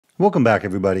Welcome back,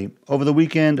 everybody. Over the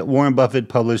weekend, Warren Buffett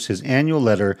published his annual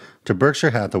letter to Berkshire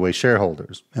Hathaway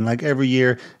shareholders. And like every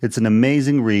year, it's an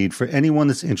amazing read for anyone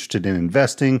that's interested in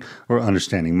investing or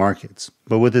understanding markets.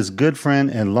 But with his good friend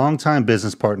and longtime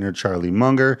business partner, Charlie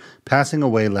Munger, passing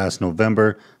away last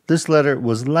November, this letter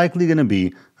was likely going to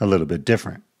be a little bit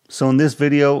different. So in this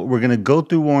video, we're going to go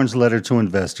through Warren's letter to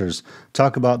investors,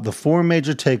 talk about the 4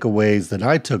 major takeaways that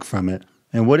I took from it,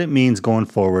 and what it means going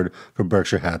forward for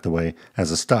Berkshire Hathaway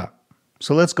as a stock.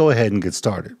 So let's go ahead and get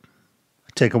started.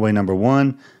 Takeaway number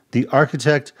 1, the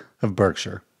Architect of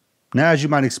Berkshire. Now, as you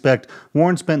might expect,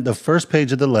 Warren spent the first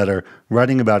page of the letter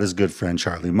writing about his good friend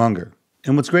Charlie Munger.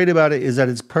 And what's great about it is that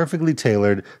it's perfectly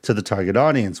tailored to the target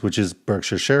audience, which is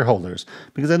Berkshire shareholders,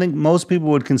 because I think most people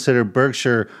would consider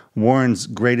Berkshire Warren's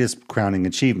greatest crowning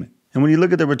achievement. And when you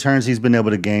look at the returns he's been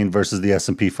able to gain versus the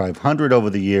S&P 500 over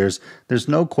the years, there's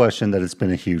no question that it's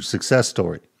been a huge success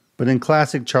story. But in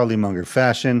classic Charlie Munger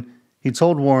fashion, he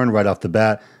told Warren right off the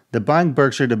bat that buying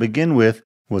Berkshire to begin with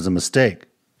was a mistake.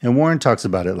 And Warren talks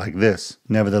about it like this.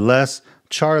 Nevertheless,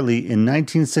 Charlie in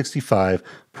 1965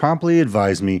 promptly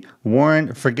advised me,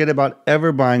 Warren, forget about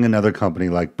ever buying another company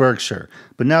like Berkshire.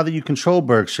 But now that you control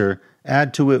Berkshire,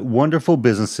 add to it wonderful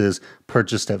businesses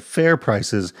purchased at fair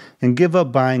prices and give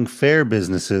up buying fair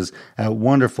businesses at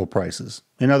wonderful prices.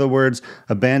 In other words,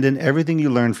 abandon everything you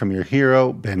learned from your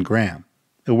hero, Ben Graham.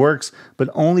 It works, but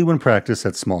only when practiced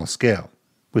at small scale.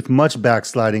 With much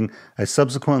backsliding, I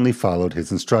subsequently followed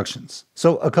his instructions.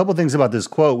 So a couple things about this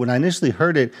quote. When I initially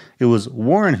heard it, it was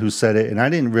Warren who said it, and I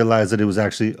didn't realize that it was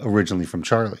actually originally from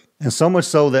Charlie. And so much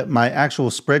so that my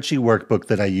actual spreadsheet workbook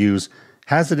that I use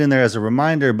has it in there as a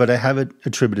reminder, but I have it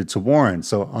attributed to Warren,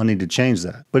 so I'll need to change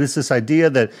that. But it's this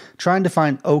idea that trying to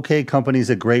find okay companies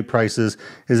at great prices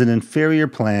is an inferior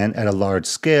plan at a large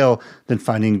scale than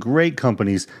finding great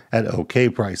companies at okay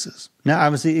prices. Now,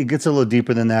 obviously, it gets a little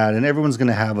deeper than that, and everyone's going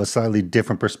to have a slightly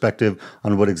different perspective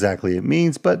on what exactly it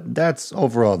means, but that's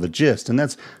overall the gist. And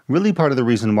that's really part of the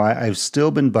reason why I've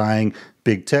still been buying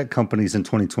big tech companies in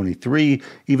 2023,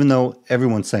 even though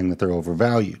everyone's saying that they're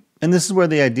overvalued. And this is where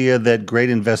the idea that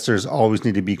great investors always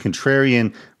need to be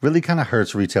contrarian really kind of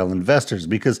hurts retail investors,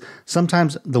 because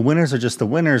sometimes the winners are just the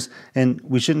winners, and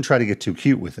we shouldn't try to get too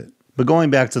cute with it. But going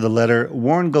back to the letter,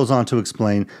 Warren goes on to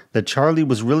explain that Charlie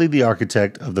was really the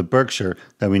architect of the Berkshire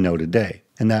that we know today,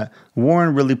 and that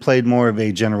Warren really played more of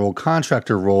a general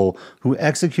contractor role who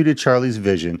executed Charlie's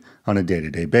vision on a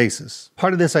day-to-day basis.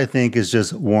 Part of this, I think, is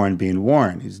just Warren being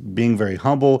Warren. He's being very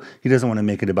humble. He doesn't want to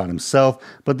make it about himself,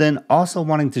 but then also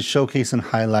wanting to showcase and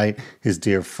highlight his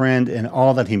dear friend and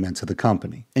all that he meant to the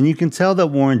company. And you can tell that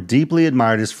Warren deeply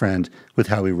admired his friend with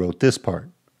how he wrote this part.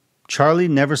 Charlie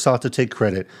never sought to take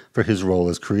credit for his role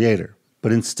as creator,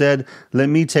 but instead let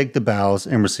me take the bows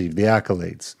and receive the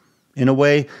accolades. In a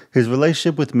way, his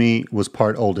relationship with me was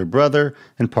part older brother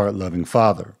and part loving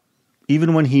father.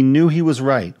 Even when he knew he was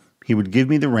right, he would give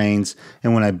me the reins,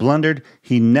 and when I blundered,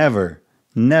 he never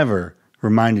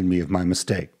reminded me of my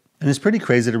mistake. And it's pretty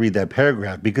crazy to read that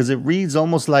paragraph because it reads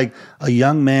almost like a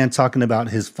young man talking about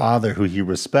his father who he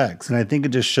respects. And I think it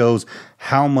just shows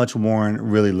how much Warren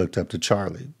really looked up to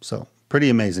Charlie. So pretty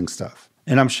amazing stuff.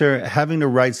 And I'm sure having to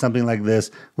write something like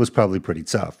this was probably pretty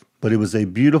tough, but it was a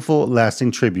beautiful, lasting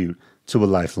tribute to a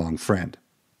lifelong friend.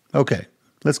 Okay,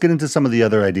 let's get into some of the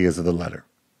other ideas of the letter.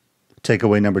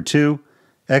 Takeaway number 2,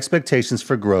 expectations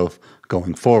for growth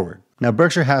going forward. Now,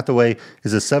 Berkshire Hathaway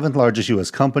is the 7th largest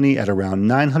U.S. company at around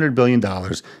 $900 billion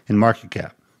in market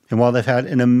cap. And while they've had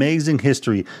an amazing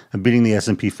history of beating the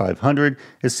S&P 500,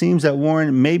 it seems that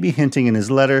Warren may be hinting in his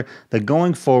letter that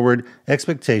going forward,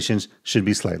 expectations should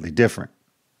be slightly different.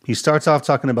 He starts off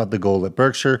talking about the goal at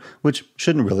Berkshire, which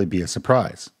shouldn't really be a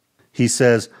surprise. He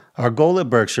says, our goal at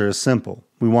Berkshire is simple.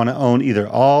 We want to own either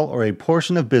all or a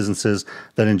portion of businesses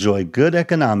that enjoy good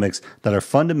economics that are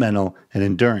fundamental and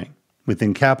enduring.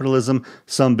 Within capitalism,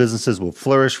 some businesses will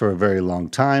flourish for a very long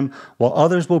time, while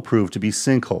others will prove to be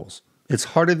sinkholes. It's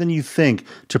harder than you think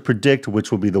to predict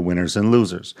which will be the winners and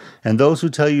losers, and those who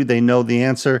tell you they know the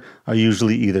answer are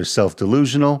usually either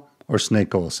self-delusional or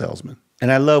snake oil salesmen.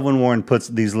 And I love when Warren puts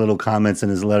these little comments in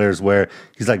his letters where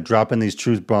he's like dropping these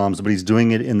truth bombs, but he's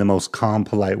doing it in the most calm,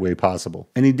 polite way possible.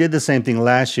 And he did the same thing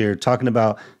last year, talking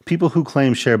about people who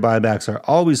claim share buybacks are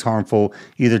always harmful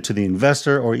either to the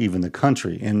investor or even the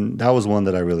country. And that was one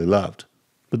that I really loved.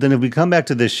 But then if we come back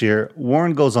to this year,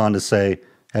 Warren goes on to say,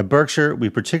 at Berkshire, we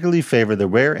particularly favor the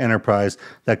rare enterprise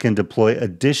that can deploy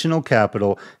additional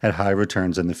capital at high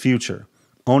returns in the future.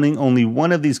 Owning only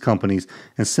one of these companies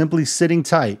and simply sitting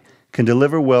tight can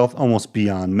deliver wealth almost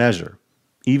beyond measure.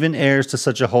 Even heirs to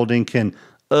such a holding can,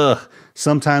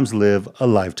 sometimes live a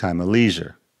lifetime of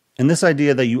leisure. And this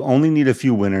idea that you only need a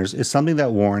few winners is something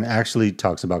that Warren actually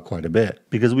talks about quite a bit,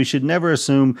 because we should never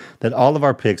assume that all of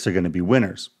our picks are going to be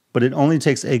winners, but it only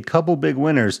takes a couple big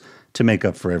winners to make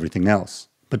up for everything else.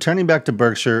 But turning back to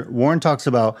Berkshire, Warren talks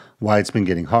about why it's been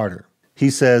getting harder.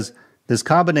 He says, "This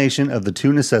combination of the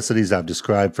two necessities I've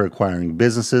described for acquiring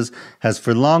businesses has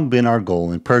for long been our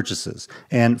goal in purchases,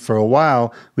 and for a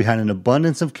while we had an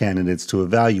abundance of candidates to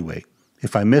evaluate.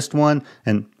 If I missed one,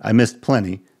 and I missed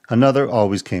plenty, another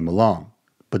always came along.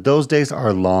 But those days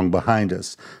are long behind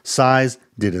us. Size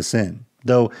did us in,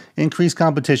 though increased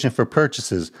competition for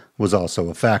purchases was also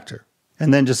a factor."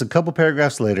 And then just a couple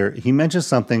paragraphs later, he mentions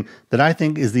something that I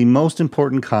think is the most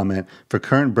important comment for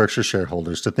current Berkshire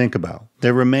shareholders to think about.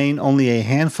 There remain only a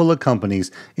handful of companies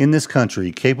in this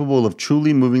country capable of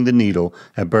truly moving the needle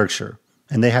at Berkshire,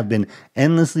 and they have been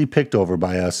endlessly picked over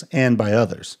by us and by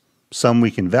others. Some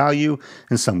we can value,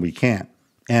 and some we can't.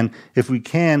 And if we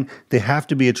can, they have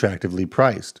to be attractively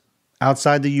priced.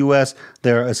 Outside the U.S.,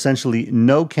 there are essentially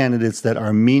no candidates that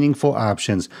are meaningful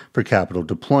options for capital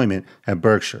deployment at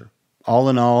Berkshire. All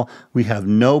in all, we have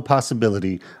no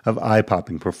possibility of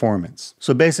eye-popping performance.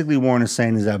 So basically, Warren is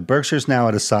saying is that Berkshire's now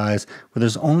at a size where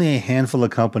there's only a handful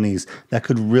of companies that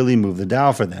could really move the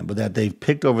dial for them, but that they've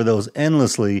picked over those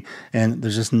endlessly, and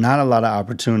there's just not a lot of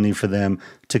opportunity for them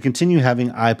to continue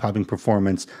having eye-popping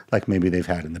performance like maybe they've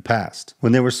had in the past.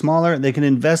 When they were smaller, they can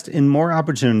invest in more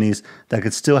opportunities that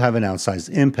could still have an outsized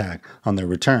impact on their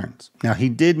returns. Now, he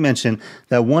did mention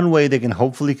that one way they can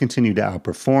hopefully continue to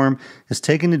outperform is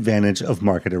taking advantage of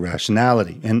market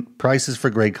irrationality and prices for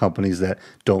great companies that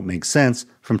don't make sense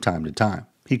from time to time.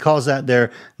 He calls that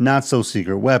their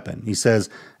not-so-secret weapon. He says,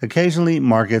 occasionally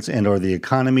markets and or the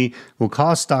economy will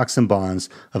cause stocks and bonds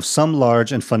of some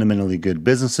large and fundamentally good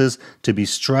businesses to be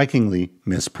strikingly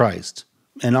mispriced.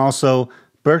 And also,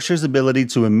 Berkshire's ability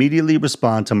to immediately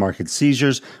respond to market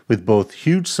seizures with both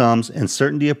huge sums and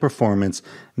certainty of performance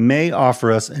may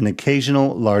offer us an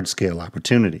occasional large-scale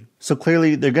opportunity. So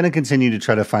clearly, they're going to continue to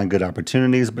try to find good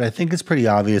opportunities, but I think it's pretty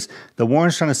obvious that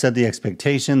Warren's trying to set the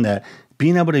expectation that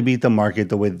being able to beat the market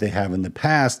the way that they have in the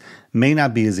past may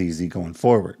not be as easy going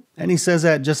forward. And he says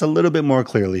that just a little bit more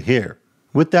clearly here.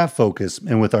 With that focus,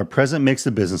 and with our present mix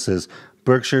of businesses,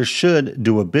 Berkshire should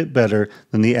do a bit better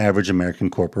than the average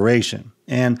American corporation,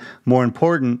 and, more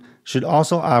important, should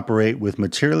also operate with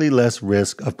materially less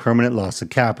risk of permanent loss of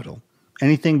capital.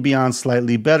 Anything beyond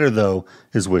slightly better, though,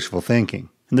 is wishful thinking.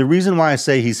 And the reason why I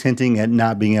say he's hinting at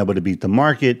not being able to beat the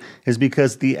market is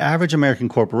because the average American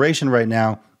corporation right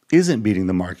now isn't beating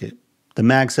the market. The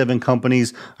Mag 7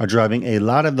 companies are driving a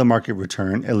lot of the market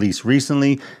return, at least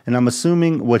recently, and I'm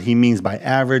assuming what he means by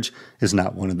average is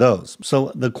not one of those.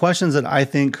 So the questions that I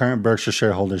think current Berkshire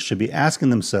shareholders should be asking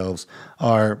themselves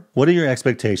are, what are your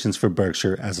expectations for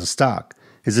Berkshire as a stock?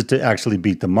 Is it to actually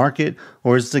beat the market,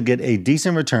 or is it to get a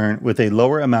decent return with a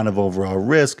lower amount of overall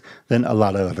risk than a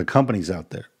lot of other companies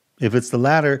out there? If it's the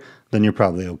latter, then you're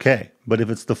probably okay. But if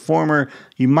it's the former,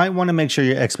 you might want to make sure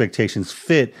your expectations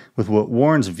fit with what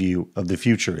Warren's view of the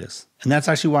future is. And that's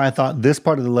actually why I thought this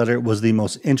part of the letter was the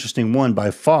most interesting one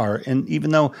by far. And even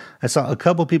though I saw a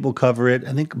couple people cover it,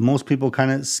 I think most people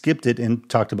kind of skipped it and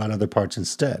talked about other parts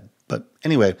instead. But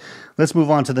anyway, let's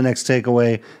move on to the next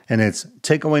takeaway, and it's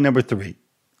takeaway number 3.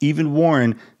 Even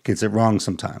Warren gets it wrong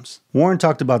sometimes. Warren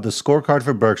talked about the scorecard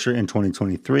for Berkshire in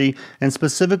 2023 and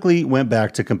specifically went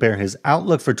back to compare his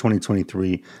outlook for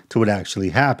 2023 to what actually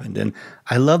happened. And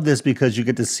I love this because you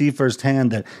get to see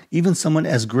firsthand that even someone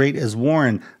as great as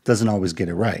Warren doesn't always get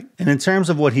it right. And in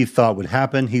terms of what he thought would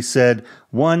happen, he said,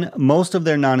 1, most of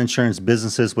their non-insurance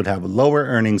businesses would have lower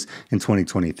earnings in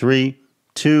 2023.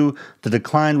 2, the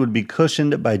decline would be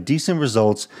cushioned by decent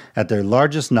results at their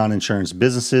largest non-insurance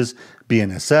businesses,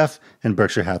 BNSF and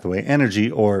Berkshire Hathaway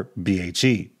Energy, or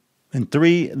BHE. And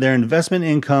 3, their investment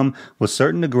income was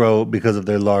certain to grow because of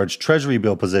their large treasury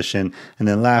bill position. And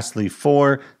then lastly,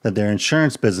 4, that their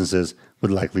insurance businesses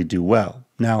would likely do well.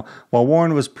 Now, while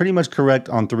Warren was pretty much correct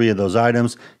on 3 of those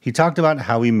items, he talked about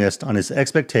how he missed on his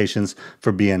expectations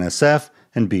for BNSF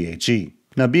and BHE.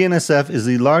 Now, BNSF is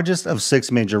the largest of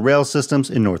 6 major rail systems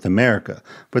in North America,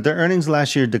 but their earnings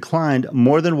last year declined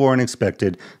more than Warren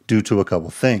expected due to a couple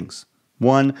things.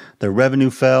 1, their revenue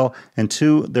fell, and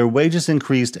 2, their wages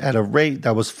increased at a rate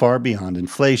that was far beyond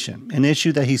inflation, an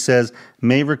issue that he says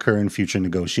may recur in future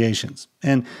negotiations.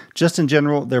 And just in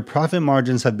general, their profit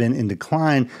margins have been in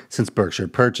decline since Berkshire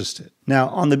purchased it. Now,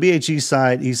 on the BHE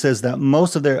side, he says that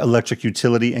most of their electric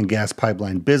utility and gas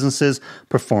pipeline businesses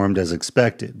performed as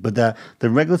expected, but that the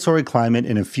regulatory climate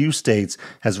in a few states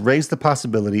has raised the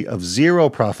possibility of zero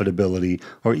profitability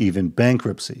or even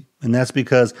bankruptcy. And that's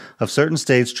because of certain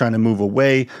states trying to move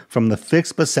away from the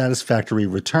fixed but satisfactory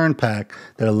return pack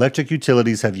that electric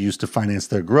utilities have used to finance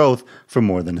their growth for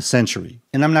more than a century.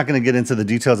 And I'm not going to get into the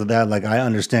details of that like I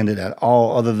understand it at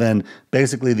all, other than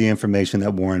basically the information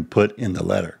that Warren put in the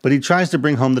letter. But he tries to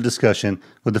bring home the discussion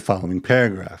with the following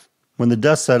paragraph. When the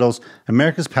dust settles,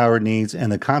 America's power needs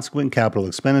and the consequent capital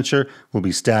expenditure will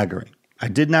be staggering. I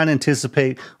did not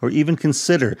anticipate or even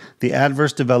consider the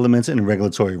adverse developments in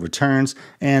regulatory returns,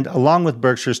 and along with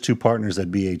Berkshire's two partners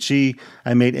at BHE,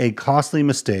 I made a costly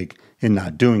mistake in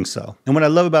not doing so. And what I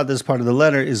love about this part of the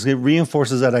letter is it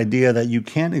reinforces that idea that you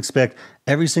can't expect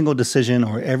every single decision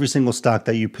or every single stock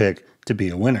that you pick to be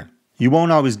a winner. You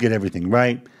won't always get everything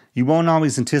right. You won't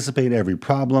always anticipate every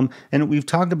problem, and we've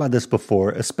talked about this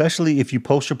before, especially if you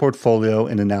post your portfolio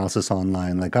and analysis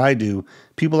online like I do.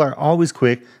 People are always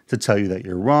quick to tell you that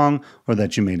you're wrong or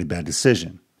that you made a bad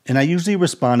decision. And I usually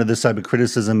respond to this type of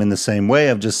criticism in the same way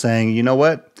of just saying, you know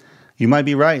what, you might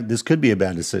be right, this could be a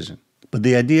bad decision. But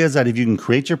the idea is that if you can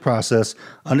create your process,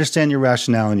 understand your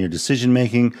rationale in your decision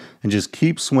making, and just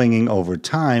keep swinging over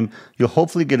time, you'll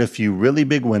hopefully get a few really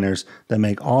big winners that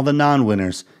make all the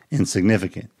non-winners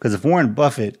insignificant. Because if Warren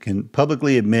Buffett can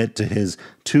publicly admit to his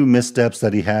 2 missteps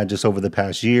that he had just over the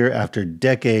past year after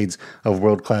decades of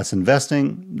world-class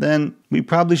investing, then we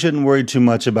probably shouldn't worry too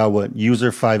much about what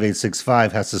user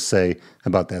 5865 has to say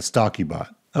about that stock he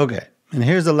bought. Okay, and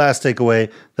here's the last takeaway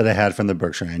that I had from the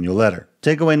Berkshire annual letter.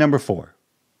 Takeaway number 4.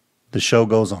 The show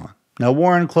goes on. Now,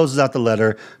 Warren closes out the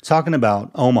letter talking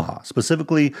about Omaha,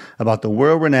 specifically about the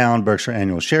world-renowned Berkshire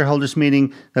annual shareholders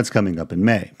meeting that's coming up in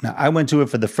May. Now, I went to it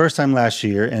for the first time last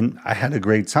year, and I had a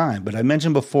great time. But I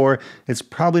mentioned before, it's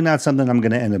probably not something I'm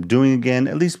going to end up doing again,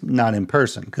 at least not in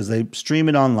person, because they stream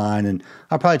it online, and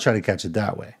I'll probably try to catch it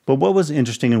that way. But what was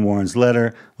interesting in Warren's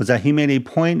letter was that he made a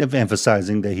point of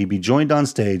emphasizing that he be joined on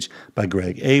stage by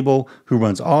Greg Abel, who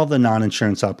runs all the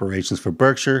non-insurance operations for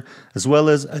Berkshire, as well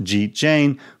as Ajit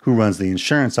Jain, who runs the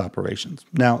insurance operations.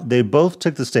 Now, they both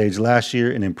took the stage last year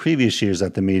and in previous years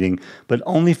at the meeting, but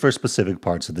only for specific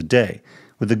parts of the day,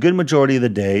 with a good majority of the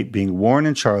day being Warren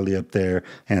and Charlie up there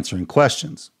answering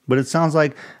questions. But it sounds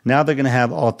like now they're going to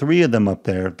have all 3 of them up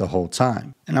there the whole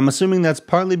time. And I'm assuming that's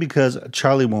partly because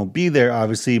Charlie won't be there,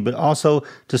 obviously, but also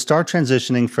to start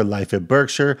transitioning for life at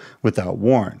Berkshire without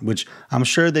Warren, which I'm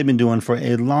sure they've been doing for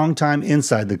a long time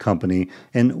inside the company.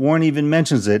 And Warren even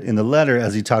mentions it in the letter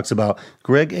as he talks about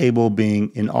Greg Abel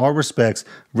being, in all respects,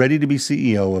 ready to be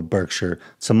CEO of Berkshire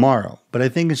tomorrow. But I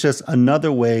think it's just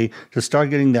another way to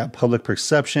start getting that public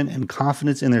perception and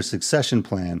confidence in their succession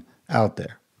plan out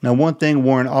there. Now, one thing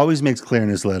Warren always makes clear in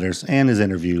his letters and his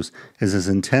interviews is his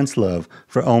intense love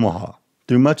for Omaha.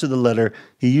 Through much of the letter,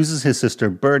 he uses his sister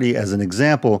Bertie as an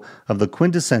example of the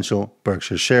quintessential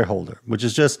Berkshire shareholder, which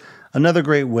is just another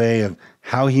great way of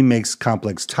how he makes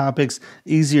complex topics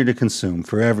easier to consume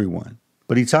for everyone.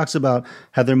 But he talks about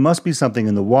how there must be something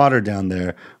in the water down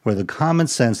there where the common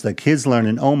sense that kids learn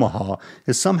in Omaha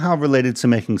is somehow related to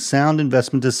making sound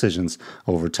investment decisions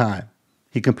over time.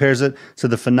 He compares it to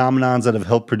the phenomenons that have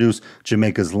helped produce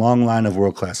Jamaica's long line of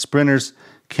world-class sprinters,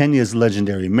 Kenya's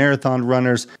legendary marathon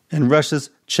runners, and Russia's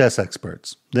chess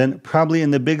experts. Then, probably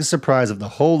in the biggest surprise of the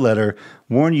whole letter,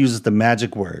 Warren uses the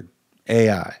magic word,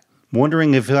 AI,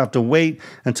 wondering if he'll have to wait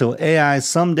until AI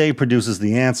someday produces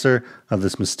the answer of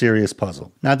this mysterious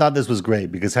puzzle. Now, I thought this was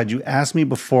great because had you asked me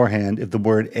beforehand if the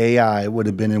word AI would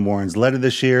have been in Warren's letter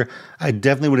this year, I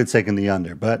definitely would have taken the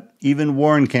under, but even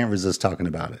Warren can't resist talking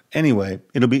about it. Anyway,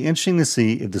 it'll be interesting to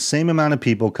see if the same amount of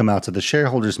people come out to the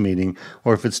shareholders meeting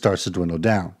or if it starts to dwindle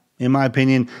down. In my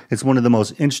opinion, it's one of the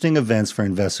most interesting events for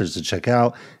investors to check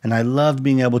out, and I loved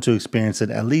being able to experience it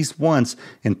at least once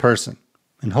in person.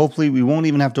 And hopefully we won't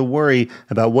even have to worry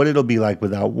about what it'll be like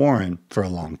without Warren for a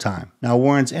long time. Now,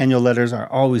 Warren's annual letters are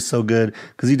always so good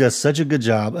because he does such a good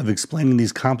job of explaining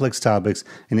these complex topics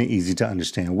in an easy to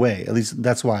understand way. At least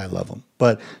that's why I love them.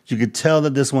 But you could tell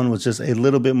that this one was just a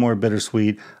little bit more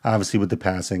bittersweet, obviously with the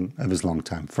passing of his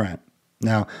longtime friend.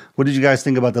 Now, what did you guys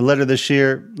think about the letter this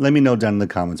year? Let me know down in the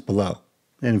comments below.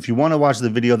 And if you want to watch the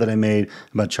video that I made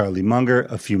about Charlie Munger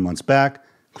a few months back,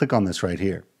 click on this right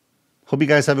here. Hope you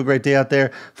guys have a great day out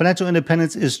there. Financial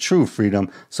independence is true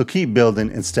freedom, so keep building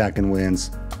and stacking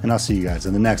wins, and I'll see you guys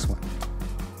in the next one.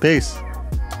 Peace.